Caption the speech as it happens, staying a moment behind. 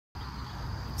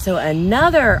So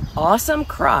another awesome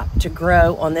crop to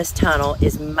grow on this tunnel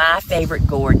is my favorite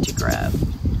gourd to grow.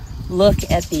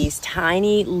 Look at these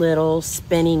tiny little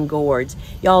spinning gourds.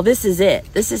 Y'all, this is it.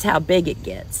 This is how big it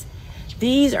gets.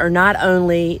 These are not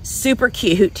only super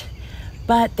cute,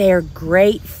 but they're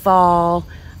great fall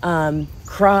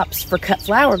crops for cut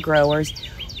flower growers.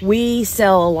 We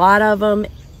sell a lot of them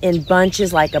in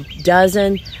bunches, like a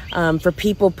dozen, for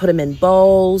people, put them in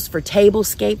bowls for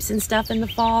tablescapes and stuff in the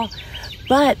fall.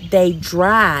 But they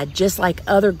dry just like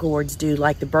other gourds do,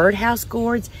 like the birdhouse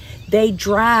gourds. They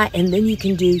dry, and then you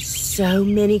can do so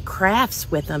many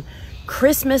crafts with them.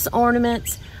 Christmas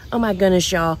ornaments, oh my goodness,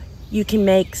 y'all. You can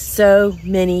make so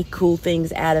many cool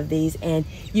things out of these, and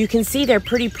you can see they're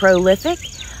pretty prolific,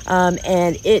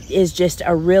 and it is just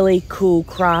a really cool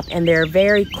crop, and they're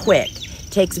very quick.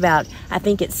 Takes about, I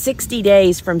think it's 60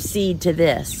 days from seed to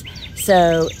this.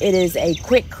 So it is a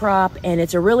quick crop, and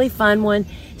it's a really fun one,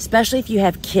 especially if you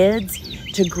have kids,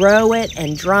 to grow it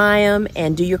and dry them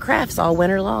and do your crafts all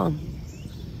winter long.